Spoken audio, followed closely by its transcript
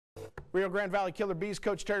Rio Grande Valley Killer Bees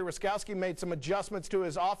coach Terry Ruskowski made some adjustments to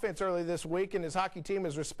his offense early this week, and his hockey team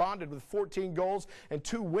has responded with 14 goals and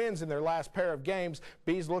 2 wins in their last pair of games.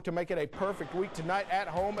 Bees look to make it a perfect week tonight at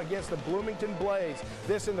home against the Bloomington Blaze.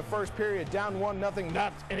 This in the first period, down 1-0,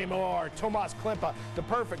 not anymore. Tomas Klimpa, the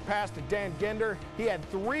perfect pass to Dan Gender. He had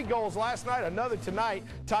 3 goals last night, another tonight,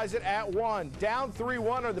 ties it at 1. Down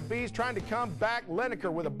 3-1 are the Bees trying to come back.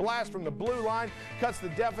 Lineker with a blast from the blue line cuts the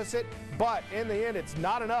deficit, but in the end it's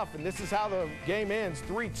not enough, and this is how the game ends.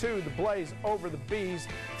 3-2, the Blaze over the Bees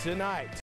tonight.